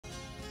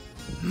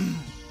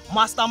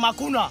Master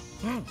Makuna,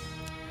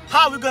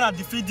 how are we gonna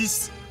defeat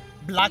this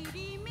Black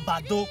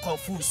Bado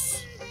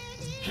Confuse?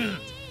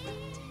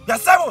 There are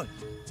 7.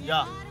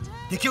 Yeah.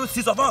 They killed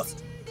 6 of us.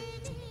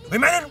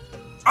 Remaining,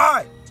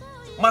 I,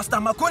 Master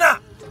Makuna.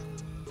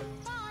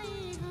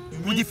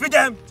 We defeat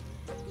them.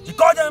 We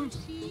call them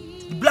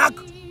the Black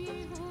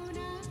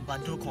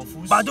Bado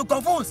Confuse. Bado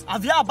Confuse.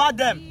 Have you heard about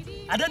them?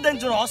 Are they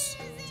dangerous?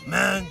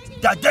 Man,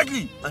 they are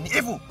deadly and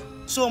evil.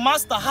 So,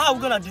 Master, how are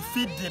we gonna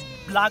defeat the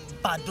Black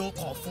Bado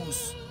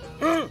Confuse?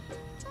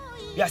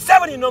 We are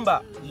 7 in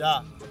number.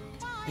 Yeah.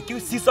 They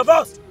killed 6 of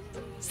us.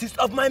 6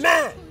 of my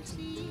men.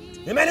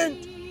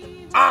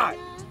 Remaining, I.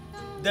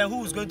 Then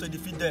who is going to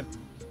defeat them?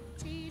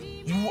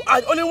 You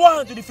are the only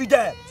one to defeat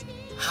them.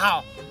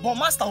 How? But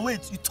Master,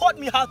 wait, you taught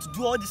me how to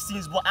do all these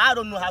things, but I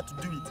don't know how to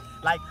do it.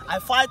 Like, I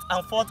fight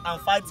and fought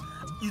and fight.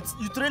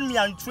 You train me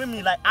and you train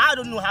me, like, I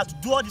don't know how to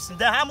do all these things.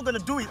 Then how am I gonna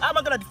do it? How am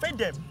I gonna defend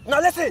them? Now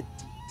listen,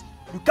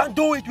 you can't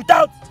do it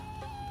without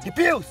the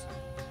pills.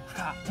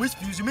 Which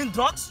pills? You mean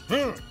drugs?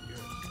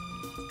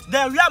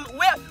 Then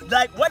where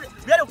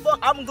the fuck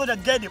am I gonna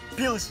get the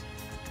pills?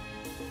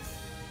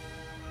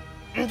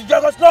 In the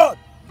Dragon's Lord.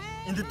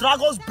 In the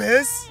Dragon's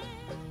base?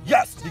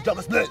 Yes, the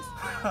Dragon's base.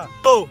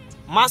 Oh,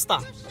 Master,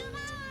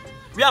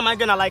 how am I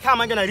gonna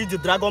reach the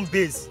Dragon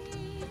base?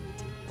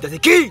 There's a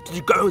key to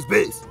the Dragon's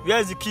base. Where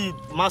is the key,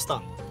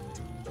 Master?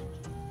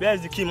 Where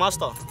is the key,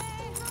 Master?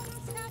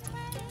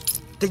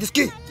 Take this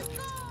key.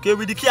 Okay,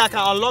 with the key I can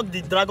unlock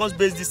the Dragon's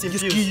base.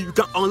 This key, you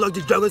can unlock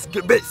the Dragon's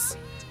base.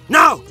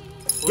 Now,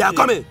 they are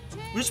coming.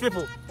 Which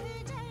people?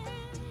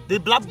 The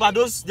Black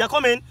Bados, they are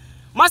coming.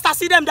 Master,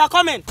 see them, they are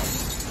coming.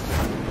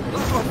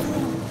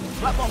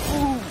 Black Kung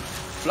Fu.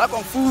 Black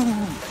Kung Fu.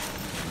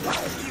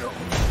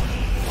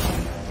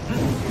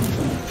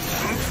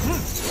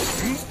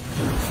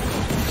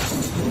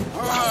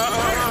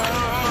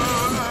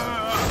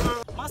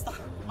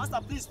 Master,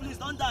 please,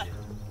 don't die.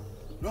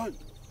 Run.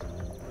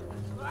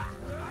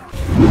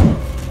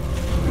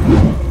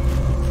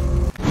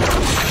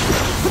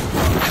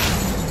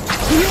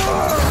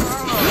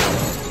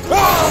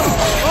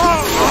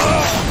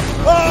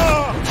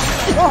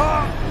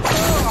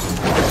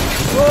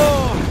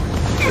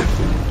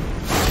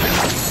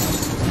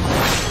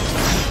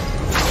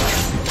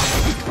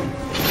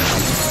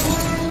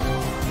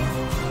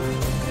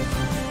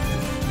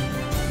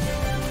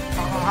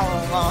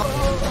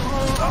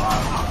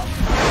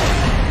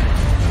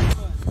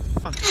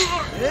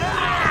 Yeah.